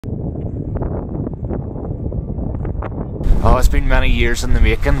Oh, it's been many years in the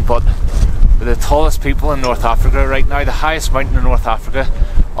making, but we're the tallest people in North Africa right now, the highest mountain in North Africa.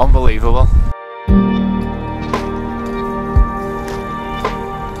 Unbelievable.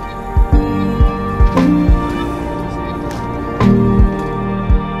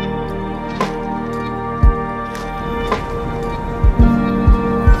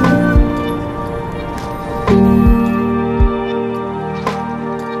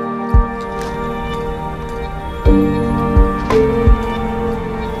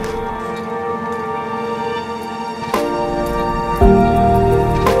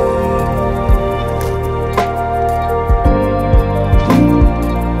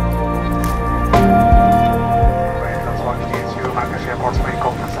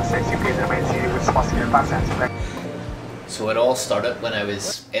 So it all started when I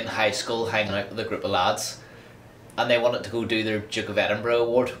was in high school hanging out with a group of lads, and they wanted to go do their Duke of Edinburgh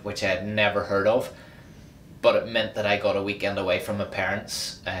award, which I had never heard of, but it meant that I got a weekend away from my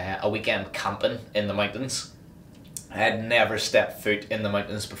parents, a weekend camping in the mountains. I had never stepped foot in the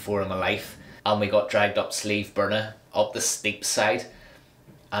mountains before in my life, and we got dragged up Slieve Burna, up the steep side,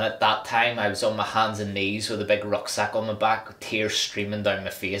 and at that time I was on my hands and knees with a big rucksack on my back, with tears streaming down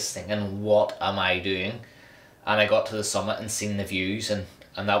my face, thinking, what am I doing? And I got to the summit and seen the views, and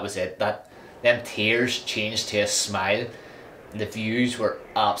that was it. Them tears changed to a smile. The views were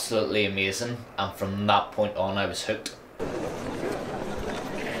absolutely amazing, and from that point on I was hooked.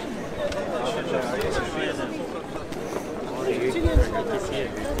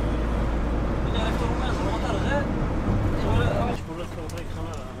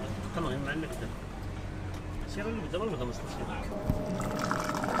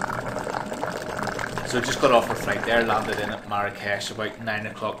 So just got off our flight there, landed in at Marrakesh about 9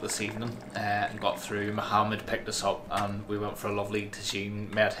 o'clock this evening, and got through. Mohammed picked us up and we went for a lovely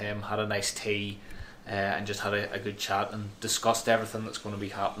tagine, met him, had a nice tea, and just had a good chat and discussed everything that's going to be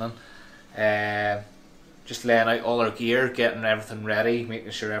happening. Just laying out all our gear, getting everything ready,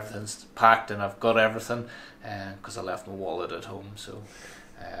 making sure everything's packed and I've got everything, because I left my wallet at home, so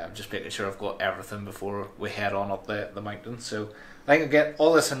just making sure I've got everything before we head on up the mountain. So I can get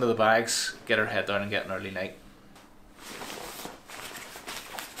all this into the bags, get our head down and get an early night.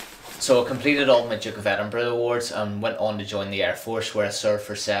 So I completed all my Duke of Edinburgh awards and went on to join the Air Force, where I served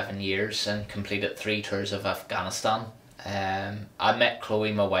for 7 years and completed 3 tours of Afghanistan. I met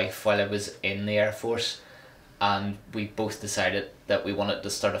Chloe, my wife, while I was in the Air Force, and we both decided that we wanted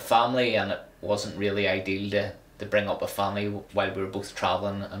to start a family, and it wasn't really ideal to bring up a family while we were both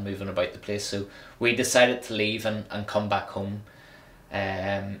travelling and moving about the place. So we decided to leave and come back home.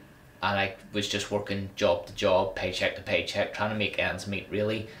 And I was just working job to job, paycheck to paycheck, trying to make ends meet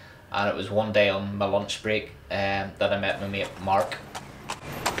really. And it was one day on my lunch break that I met my mate Mark.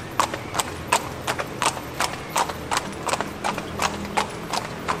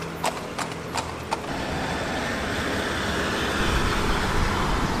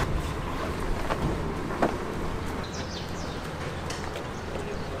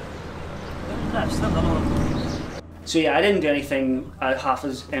 So yeah, I didn't do anything half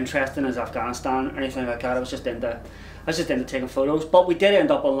as interesting as Afghanistan or anything like that. I was just into taking photos. But we did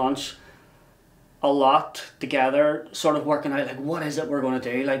end up on lunch a lot together, sort of working out like what is it we're going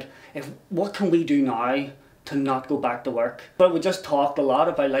to do, like what can we do now to not go back to work. But we just talked a lot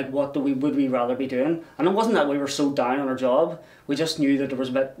about like what would we rather be doing, and it wasn't that we were so down on our job. We just knew that there was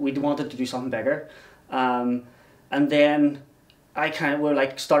we wanted to do something bigger, and then we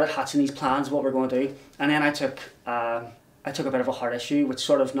like started hatching these plans of what we're going to do, and then I took a bit of a heart issue, which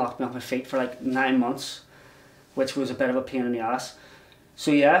sort of knocked me off my feet for like 9 months, which was a bit of a pain in the ass.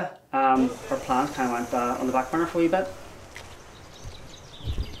 So yeah, our plans kind of went on the back burner for a wee bit.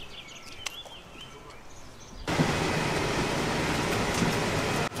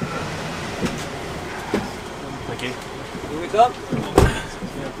 Thank you. Here we go.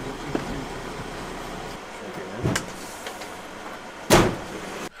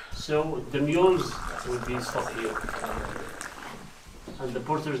 So the mules will be stopped here, and the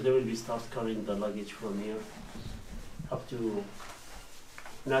porters, they will be start carrying the luggage from here up to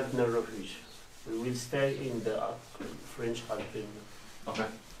Nagna refuge. We will stay in the French Alpine. Okay.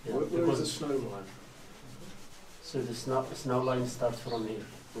 Yeah, Where is the snow line? So the snow line starts from here.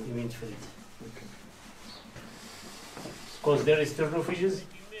 You mean for it? Okay. Because there is 2 refuges.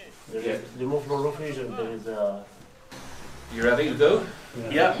 There is the Moflo refuge, and there is a. You ready to go?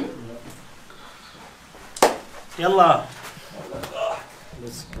 Yeah. Yalla.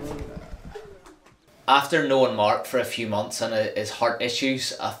 Let's go. After knowing Mark for a few months and his heart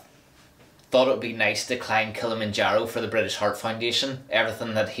issues, I thought it would be nice to climb Kilimanjaro for the British Heart Foundation.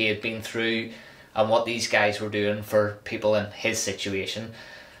 Everything that he had been through and what these guys were doing for people in his situation.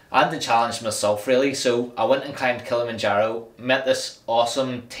 I had to challenge myself really, so I went and climbed Kilimanjaro, met this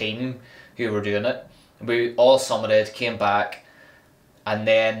awesome team who were doing it. We all summited, came back, and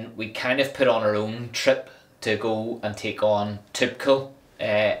then we kind of put on our own trip to go and take on Toubkal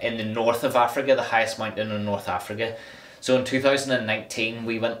in the north of Africa, the highest mountain in North Africa. So in 2019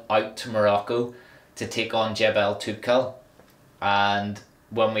 we went out to Morocco to take on Jebel Toubkal, and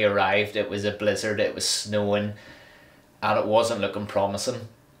when we arrived it was a blizzard, it was snowing, and it wasn't looking promising.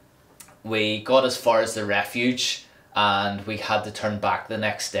 We got as far as the refuge and we had to turn back the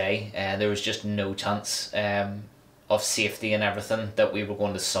next day. There was just no chance of safety and everything that we were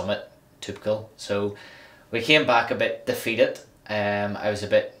going to summit Toubkal. So we came back a bit defeated. I was a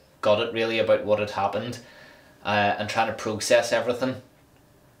bit gutted really about what had happened and trying to process everything.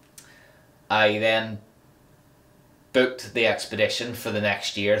 I then booked the expedition for the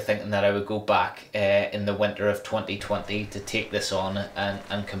next year, thinking that I would go back in the winter of 2020 to take this on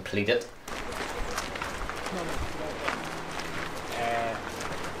and complete it.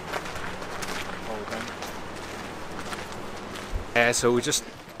 So we just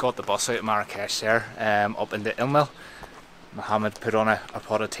got the bus out of Marrakesh there, up into Ilmil. Mohammed put on a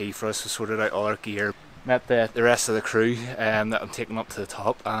pot of tea for us to sort out all our gear. Met the rest of the crew that I'm taking up to the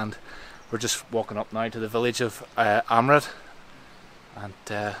top, and we're just walking up now to the village of Amrad, and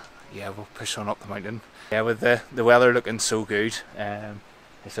yeah, we'll push on up the mountain. Yeah, with the weather looking so good,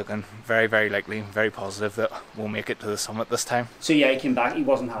 it's looking very, very likely, very positive that we'll make it to the summit this time. So yeah, he came back, he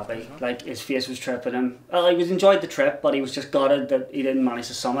wasn't happy, like his face was tripping him. He was enjoyed the trip, but he was just gutted that he didn't manage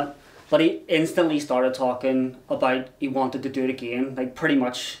the summit. But he instantly started talking about he wanted to do it again, like pretty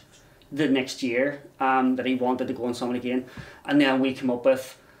much the next year, that he wanted to go on summit again. And then we came up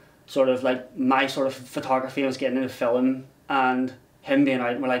with sort of like my sort of photography. I was getting into film and him being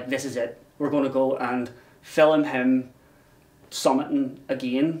out, and we're like, this is it, we're going to go and film him summiting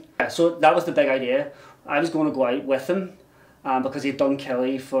again. So that was the big idea. I was going to go out with him because he'd done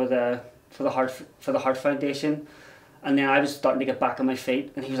Killy for the Heart Foundation, and then I was starting to get back on my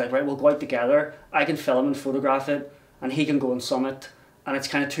feet, and he was like, right, we'll go out together, I can film and photograph it and he can go and summit, and it's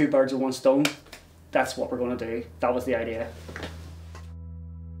kind of two birds with one stone. That's what we're going to do. That was the idea.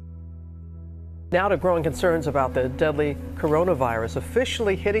 Now to growing concerns about the deadly coronavirus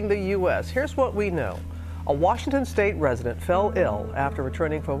officially hitting the U.S. Here's what we know. A Washington state resident fell ill after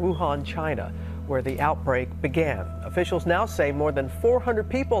returning from Wuhan, China, where the outbreak began. Officials now say more than 400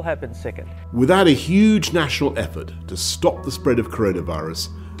 people have been sickened. Without a huge national effort to stop the spread of coronavirus,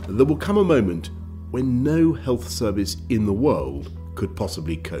 there will come a moment when no health service in the world could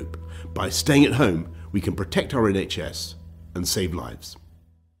possibly cope. By staying at home, we can protect our NHS and save lives.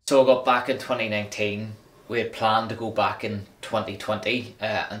 So I got back in 2019. We had planned to go back in 2020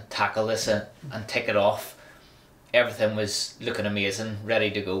 and tackle this and tick it off. Everything was looking amazing,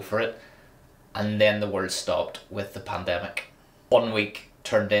 ready to go for it. And then the world stopped with the pandemic. 1 week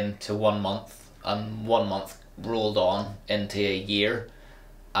turned into 1 month, and 1 month rolled on into a year,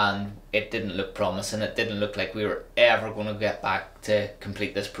 and it didn't look promising. It didn't look like we were ever going to get back to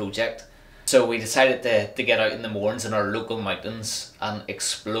complete this project. So we decided to get out in the mornings in our local mountains and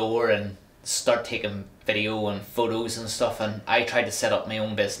explore and start taking video and photos and stuff. And I tried to set up my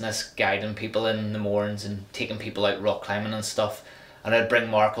own business, guiding people in the mornings and taking people out rock climbing and stuff. And I'd bring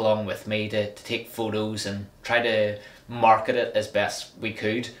Mark along with me to take photos and try to market it as best we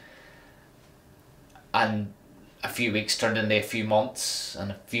could. And a few weeks turned into a few months, and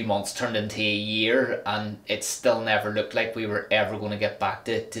a few months turned into a year, and it still never looked like we were ever going to get back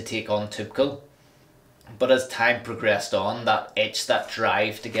to take on Toubkal. But as time progressed on, that itch, that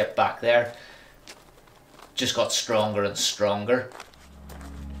drive to get back there just got stronger and stronger.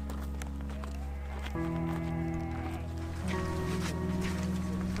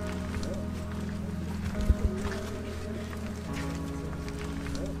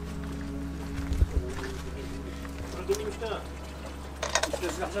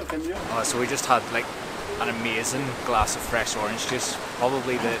 So we just had like an amazing glass of fresh orange juice,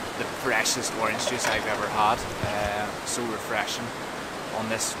 probably the freshest orange juice I've ever had. So refreshing on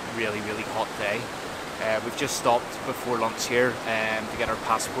this really, really hot day. We've just stopped before lunch here to get our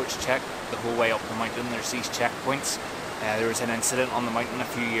passports checked the whole way up the mountain. There's these checkpoints. There was an incident on the mountain a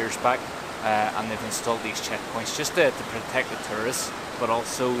few years back, and they've installed these checkpoints just to protect the tourists, but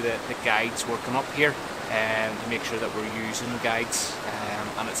also the guides working up here to make sure that we're using guides,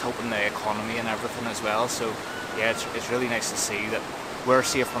 and it's helping the economy and everything as well. So yeah, it's really nice to see that we're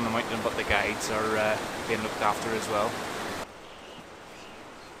safe on the mountain, but the guides are being looked after as well.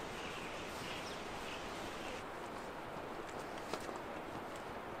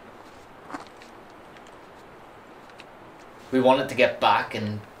 we wanted to get back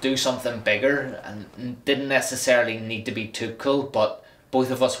and do something bigger, and didn't necessarily need to be Toubkal, but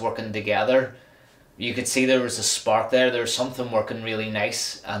both of us working together, you could see there was a spark there. There was something working really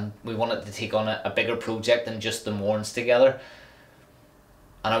nice, and we wanted to take on a bigger project than just the moorings together.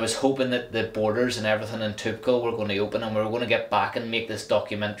 And I was hoping that the borders and everything in Toubkal were going to open and we were going to get back and make this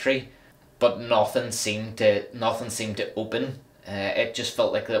documentary, but nothing seemed to open. It just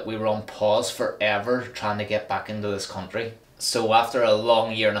felt like that we were on pause forever trying to get back into this country. So after a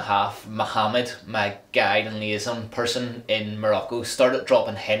long year and a half, Mohammed, my guide and liaison person in Morocco, started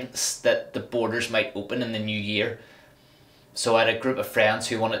dropping hints that the borders might open in the new year. So I had a group of friends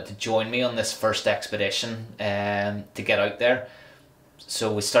who wanted to join me on this first expedition to get out there.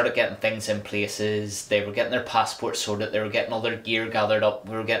 So we started getting things in places. They were getting their passports sorted, they were getting all their gear gathered up,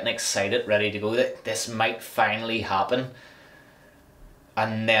 we were getting excited, ready to go, that this might finally happen.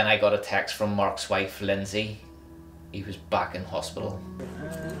 And then I got a text from Mark's wife, Lindsay. He was back in hospital.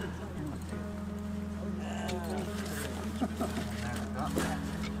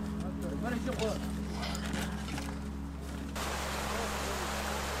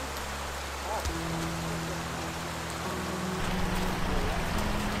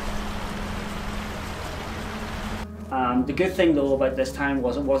 The good thing though about this time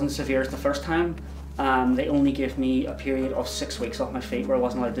was it wasn't severe as the first time. They only gave me a period of 6 weeks off my feet where I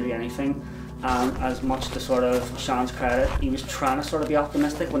wasn't allowed to do anything. As much to sort of Sean's credit, he was trying to sort of be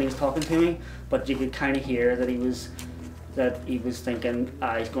optimistic when he was talking to me, but you could kind of hear that he was thinking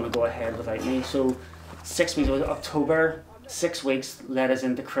he's going to go ahead without me. So 6 weeks, was October, 6 weeks led us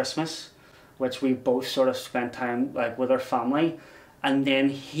into Christmas, which we both sort of spent time like with our family. And then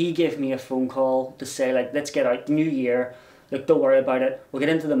he gave me a phone call to say, like, let's get out, New Year, look, don't worry about it, we'll get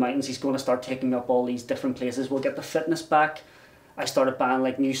into the mountains. He's going to start taking me up all these different places, we'll get the fitness back. I started buying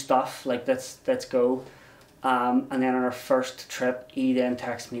like new stuff, like let's go. And then on our first trip, he then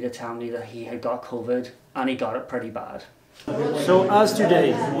texted me to tell me that he had got COVID, and he got it pretty bad. So as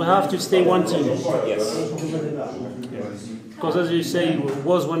today, we have to stay one team. Because as you say,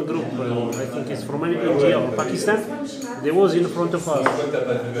 was one group, I think it's from India or Pakistan, they was in front of us.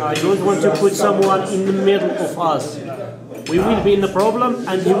 I don't want to put someone in the middle of us. We will be in the problem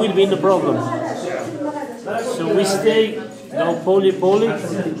and he will be in the problem. So we stay, go poly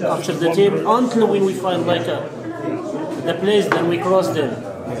after the tape until when we find like the place, then we cross them.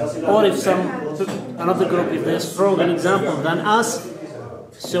 Or if another group, if they're strong, an example than us,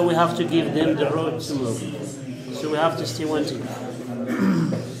 so we have to give them the road to move. So we have to stay one team.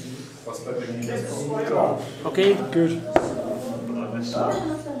 Okay? Good.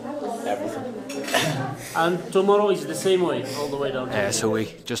 And tomorrow is the same way, all the way down. So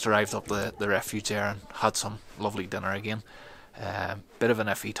we just arrived up the refuge there and had some lovely dinner again. Bit of an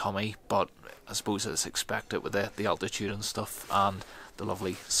iffy tummy, but I suppose it's expected with the altitude and stuff, and the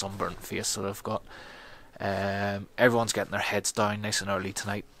lovely sunburnt face that I've got. Everyone's getting their heads down nice and early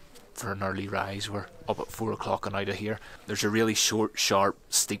tonight for an early rise. We're up at 4 o'clock and out of here. There's a really short, sharp,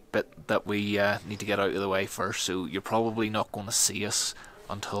 steep bit that we need to get out of the way first, so you're probably not going to see us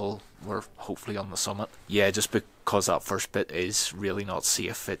until we're hopefully on the summit. Yeah, just because that first bit is really not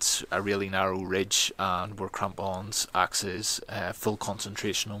safe. It's a really narrow ridge and we're crampons, axes, full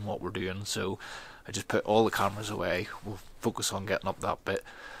concentration on what we're doing, so I just put all the cameras away. We'll focus on getting up that bit,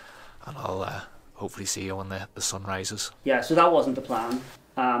 and I'll hopefully see you when the sun rises. Yeah, so that wasn't the plan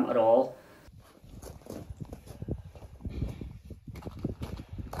at all.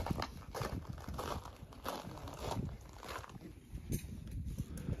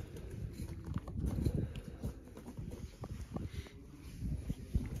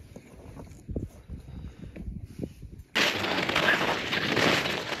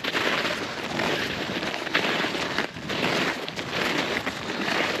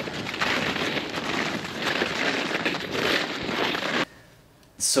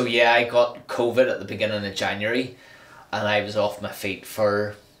 So yeah, I got COVID at the beginning of January, and I was off my feet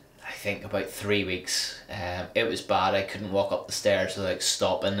for I think about 3 weeks. It was bad. I couldn't walk up the stairs without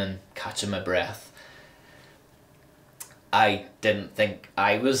stopping and catching my breath. I didn't think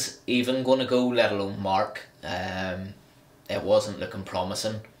I was even going to go, let alone Mark. It wasn't looking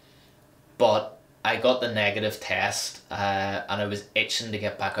promising, but I got the negative test, and I was itching to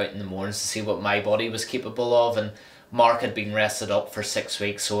get back out in the mornings to see what my body was capable of, and Mark had been rested up for 6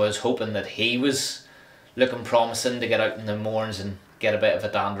 weeks, so I was hoping that he was looking promising to get out in the mornings and get a bit of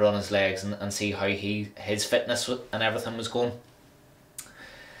a dander on his legs and see how his fitness and everything was going.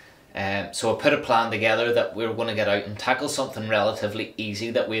 So I put a plan together that we were going to get out and tackle something relatively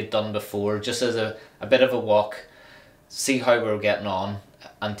easy that we had done before, just as a bit of a walk, see how we were getting on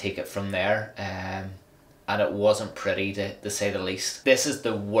and take it from there. and it wasn't pretty to say the least. This is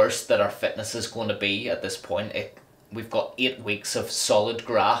the worst that our fitness is going to be at this point. We've got 8 weeks of solid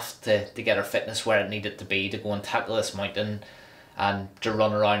graft to get our fitness where it needed to be to go and tackle this mountain and to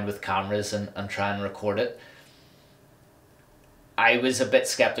run around with cameras and try and record it. I was a bit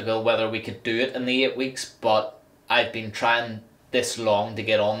skeptical whether we could do it in the 8 weeks, but I've been trying this long to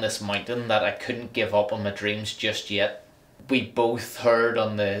get on this mountain that I couldn't give up on my dreams just yet. We both heard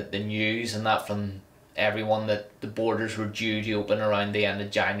on the news and that from everyone that the borders were due to open around the end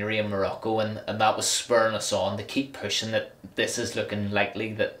of January in Morocco, and that was spurring us on to keep pushing that this is looking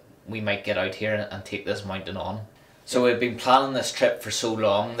likely that we might get out here and take this mountain on. So we've been planning this trip for so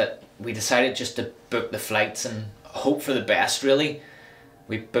long that we decided just to book the flights and hope for the best, really.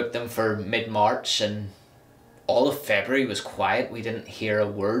 We booked them for mid-March, and all of February was quiet. We didn't hear a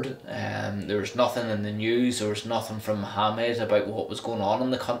word. There was nothing in the news, there was nothing from Mohammed about what was going on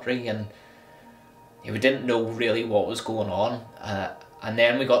in the country, and we didn't know really what was going on. And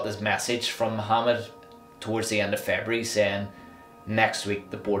then we got this message from Mohammed towards the end of February saying, next week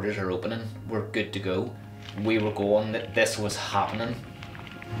the borders are opening, we're good to go. We were going, that this was happening.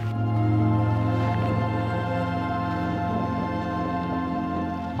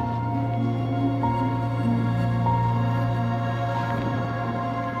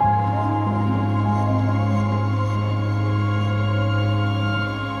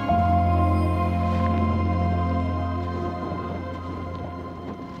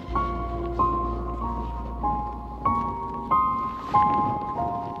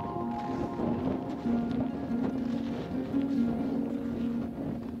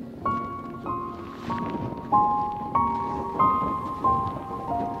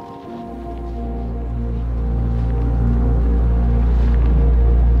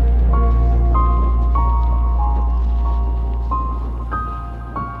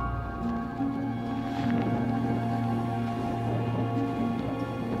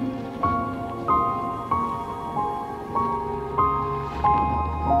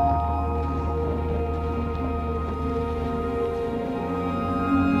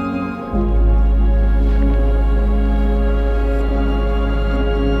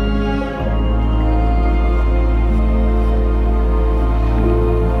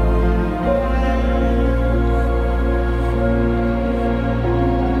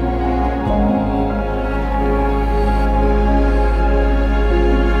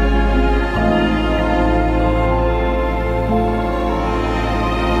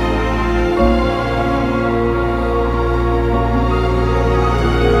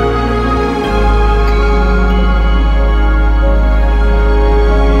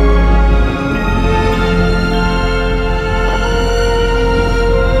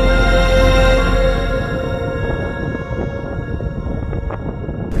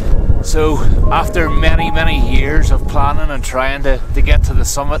 So after many years of planning and trying to get to the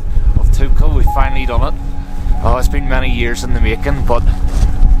summit of Toubkal, we've finally done it. Oh, it's been many years in the making, but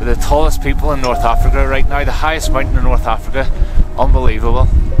we're the tallest people in North Africa right now, the highest mountain in North Africa. Unbelievable.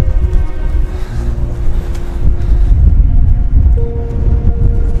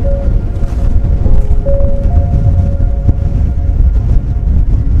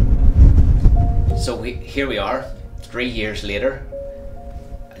 So here we are, 3 years later.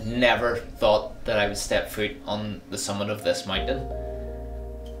 Never thought that I would step foot on the summit of this mountain.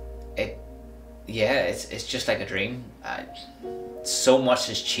 It's just like a dream. So much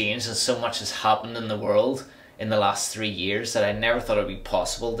has changed and so much has happened in the world in the last 3 years that I never thought it would be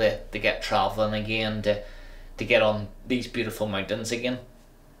possible to get travelling again, to get on these beautiful mountains again.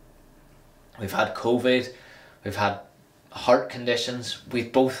 We've had COVID, we've had heart conditions,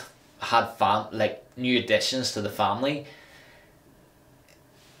 we've both had new additions to the family.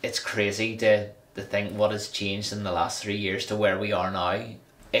 It's crazy to think what has changed in the last 3 years to where we are now.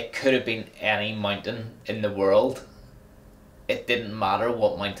 It could have been any mountain in the world. It didn't matter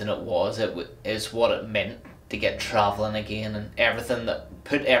what mountain it was. It is what it meant to get travelling again, and everything that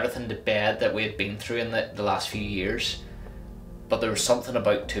put everything to bed that we had been through in the last few years. But there was something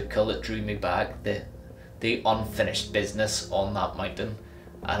about Toubkal that drew me back, the unfinished business on that mountain,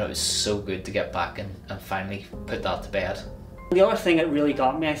 and it was so good to get back and finally put that to bed. The other thing that really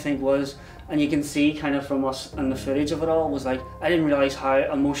got me, I think, was, and you can see kind of from us in the footage of it all, was like, I didn't realise how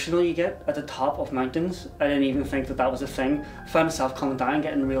emotional you get at the top of mountains. I didn't even think that was a thing. I found myself coming down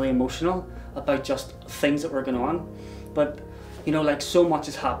getting really emotional about just things that were going on. But, you know, like, so much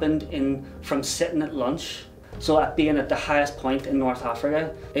has happened from sitting at lunch. So at being at the highest point in North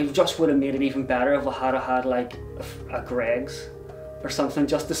Africa, it just would have made it even better if I had like a Greg's or something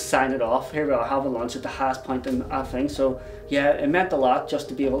just to sign it off. Here we are having lunch at the highest point in a thing. So yeah, it meant a lot just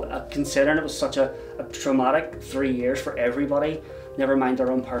to be able to, considering it was such a traumatic 3 years for everybody, never mind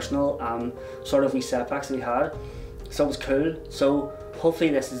our own personal sort of wee setbacks that we had. So it was cool. So hopefully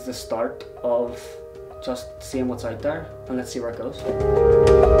this is the start of just seeing what's out there, and let's see where it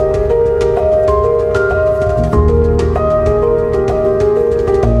goes.